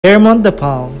Fairmont The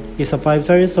Palm is a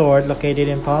 5-star resort located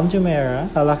in Palm Jumeirah,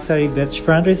 a luxury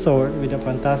beachfront resort with a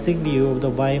fantastic view of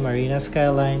Dubai Marina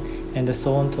skyline and the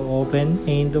soon to open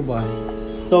in Dubai.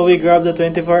 So we grabbed the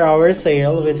 24-hour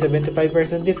sale with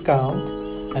 75% discount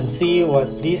and see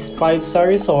what this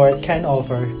 5-star resort can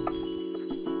offer.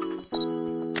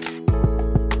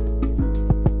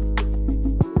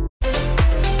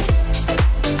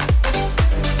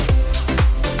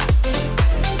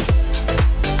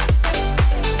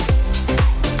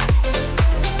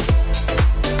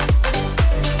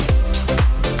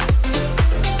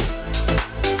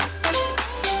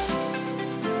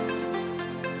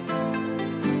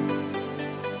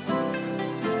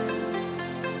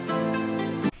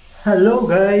 Hello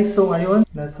guys! So ngayon,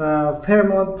 nasa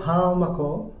Fairmont Palm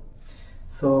ako.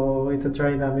 So ito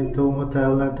try namin itong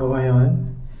hotel na to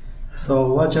ngayon. So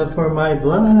watch out for my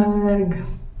vlog!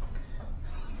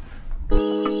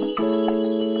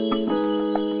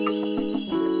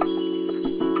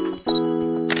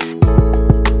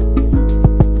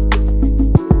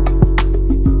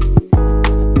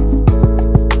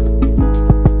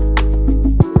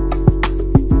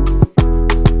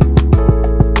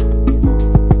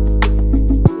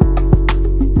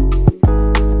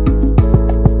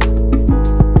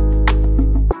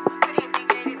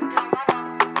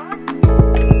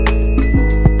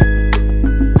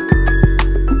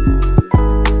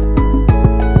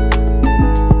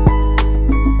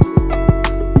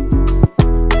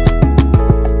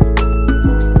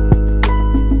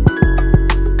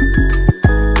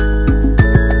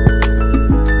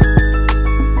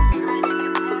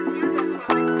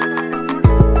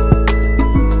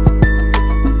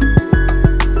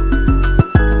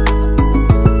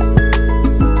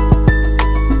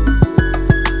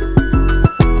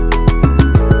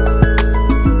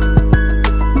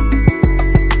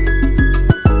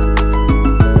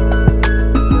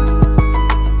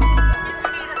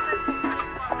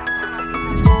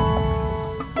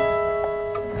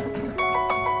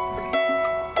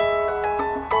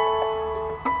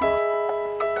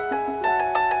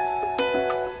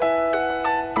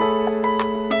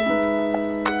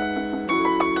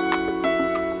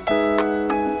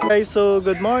 Guys, so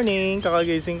good morning,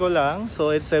 kakagising ko lang.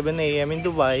 So it's 7 AM in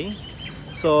Dubai.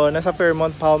 So nasa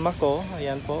Fairmont Palm ako.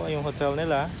 Ayan po yung hotel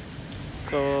nila.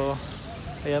 So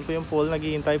ayan po yung pool,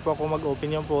 naghihintay po ako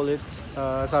mag-open yung pool. It's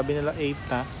sabi nila 8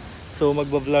 na. So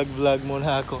magba-vlog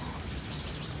muna ako.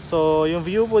 So yung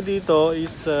view po dito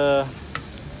is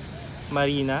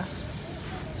Marina.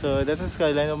 So that's the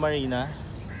skyline of Marina.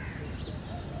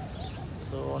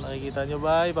 So nakikita nyo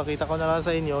ba? Ipakita ko na lang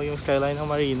sa inyo yung skyline ng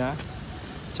Marina.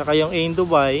 Tsaka yung in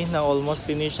Dubai na almost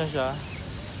finish na siya.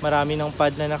 Marami ng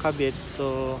pad na nakabit.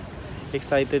 So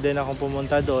excited din akong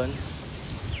pumunta doon.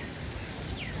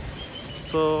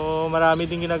 So marami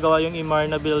din ginagawa yung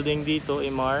Emirates na building dito,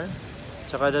 Emirates.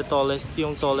 Tsaka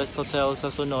yung tallest hotel sa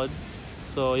sunod.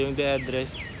 So yung the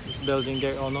address is building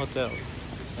their own hotel.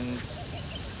 And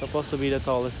supposed to be the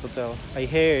tallest hotel, I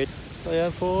heard. So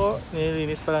ayan po,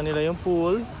 nililinis pala nila yung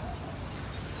pool.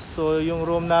 So yung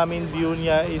room namin, view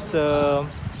niya is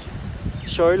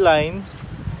shoreline,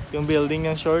 yung building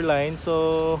ng shoreline.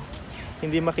 So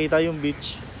hindi makita yung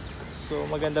beach. So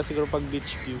maganda siguro pag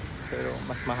beach view, pero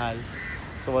mas mahal.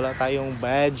 So wala tayong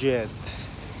budget.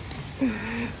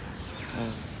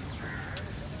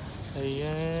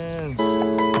 Ayan.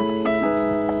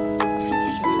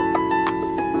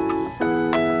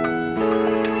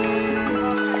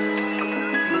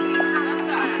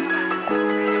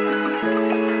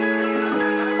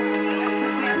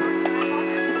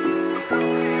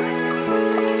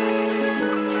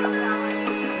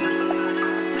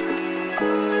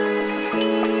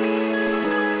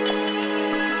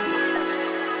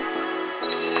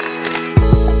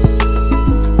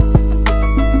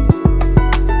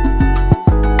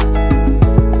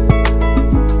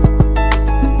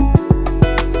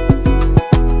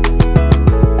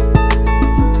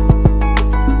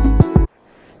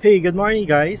 Hey, good morning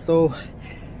guys. So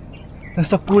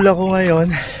nasa pool ako ngayon.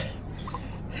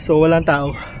 So walang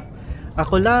tao.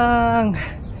 Ako lang.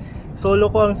 Solo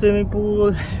ko ang swimming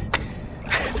pool.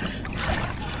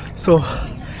 So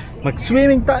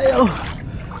mag-swimming tayo.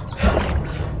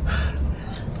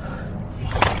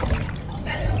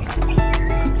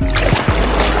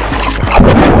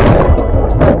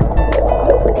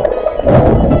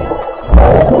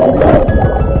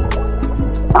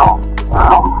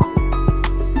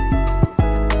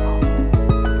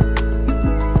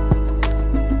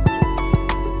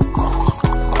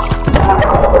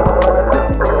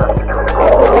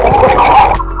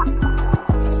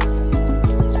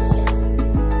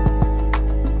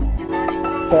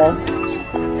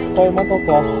 Fairmont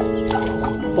Hotel.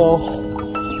 So,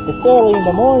 it's early in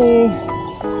the morning.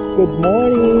 Good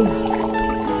morning.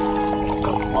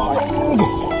 Good morning.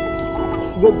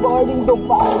 Good morning,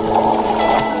 Dubai.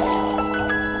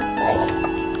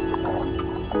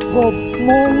 Good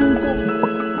morning, Dubai.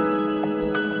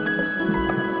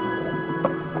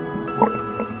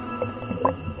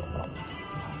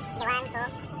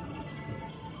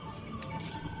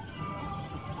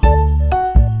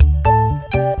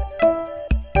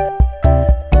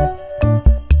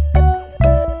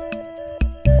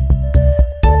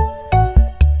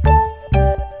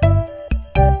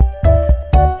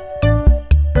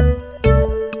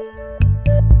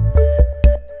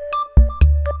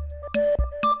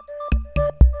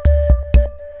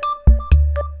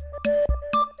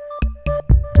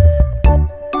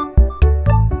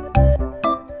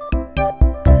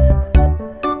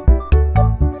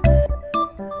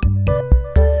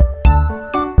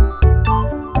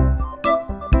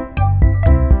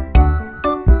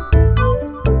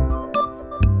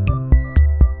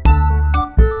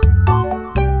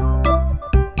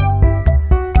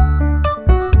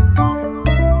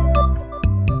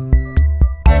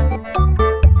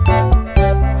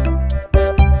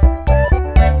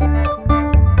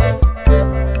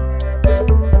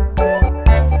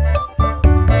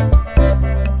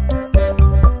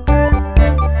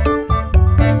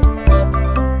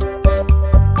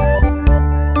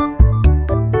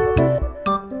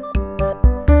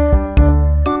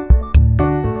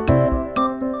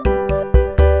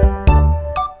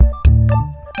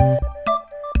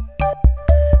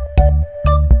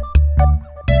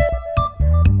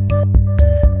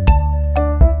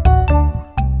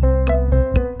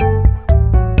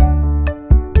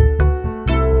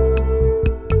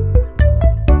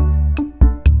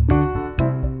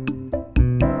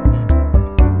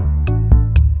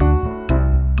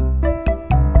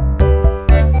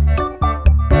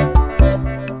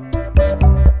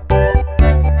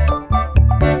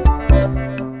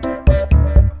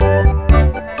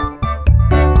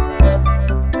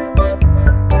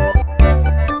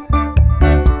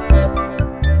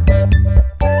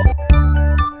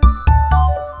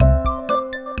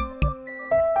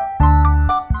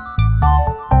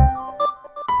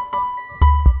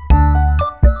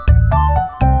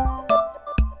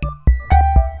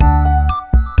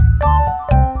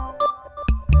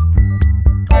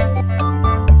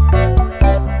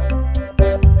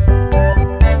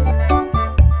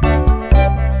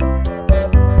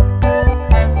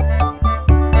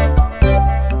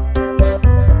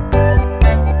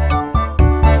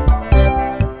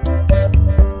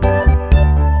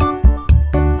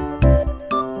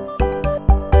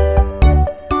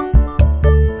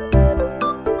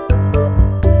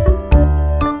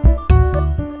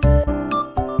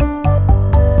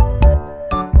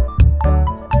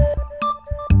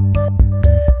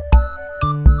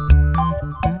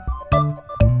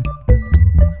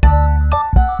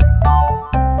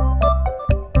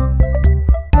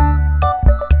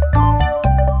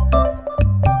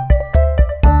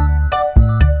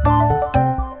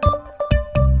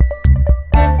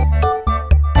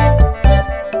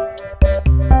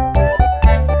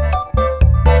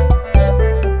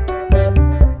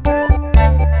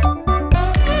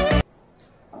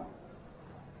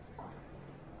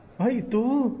 Ay, ito!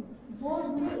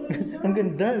 Ang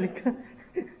ganda, halika.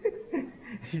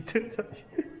 Ito.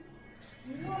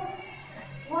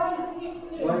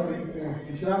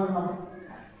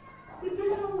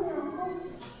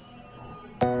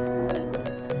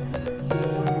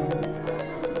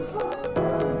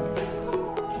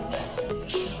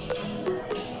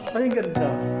 Ay, ang ganda.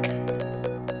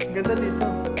 Ang ganda dito.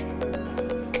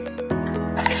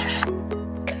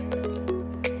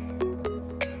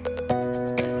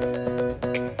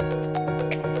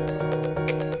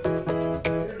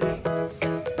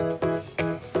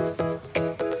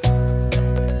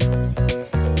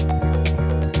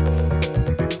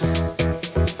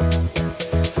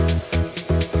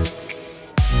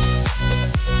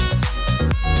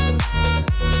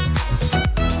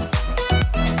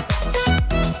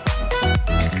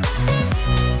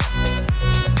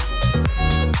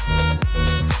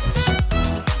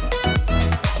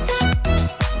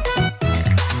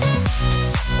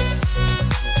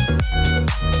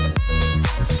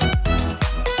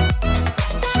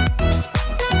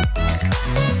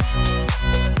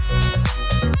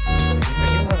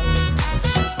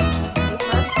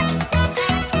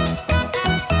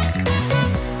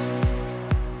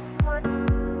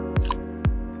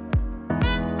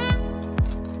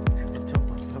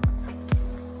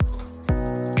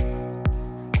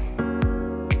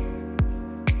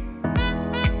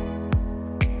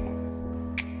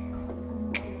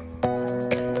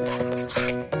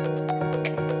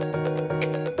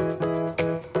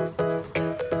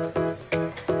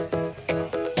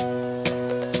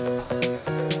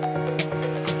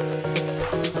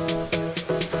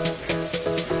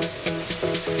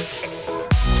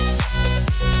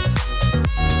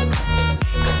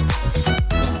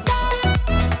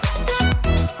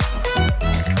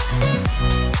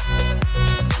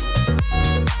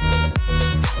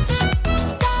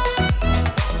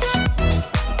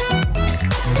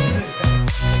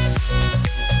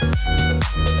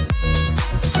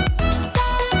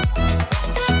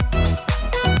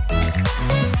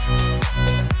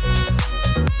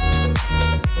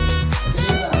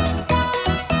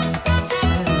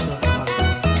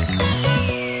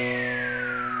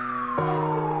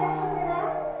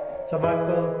 Sa bag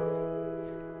ko.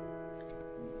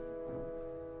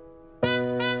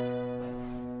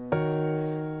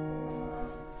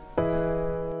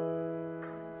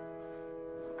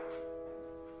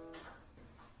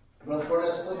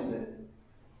 Crossroads to hindi.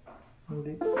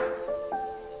 Hindi.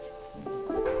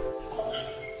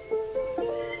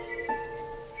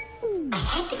 I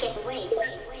had to get away.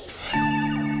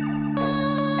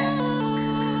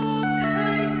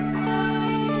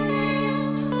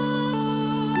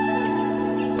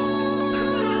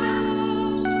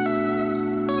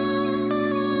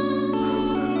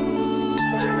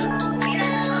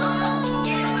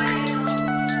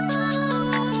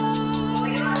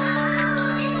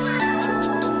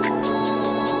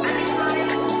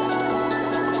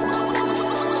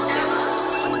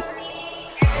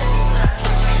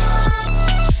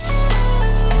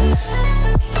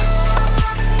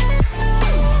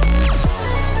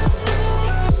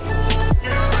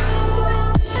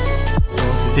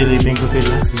 Silipin ko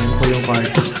sila. Yan po yung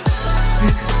kwarto.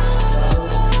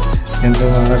 Yan po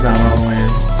mga kasama ko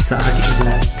ngayon sa aking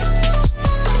vlog.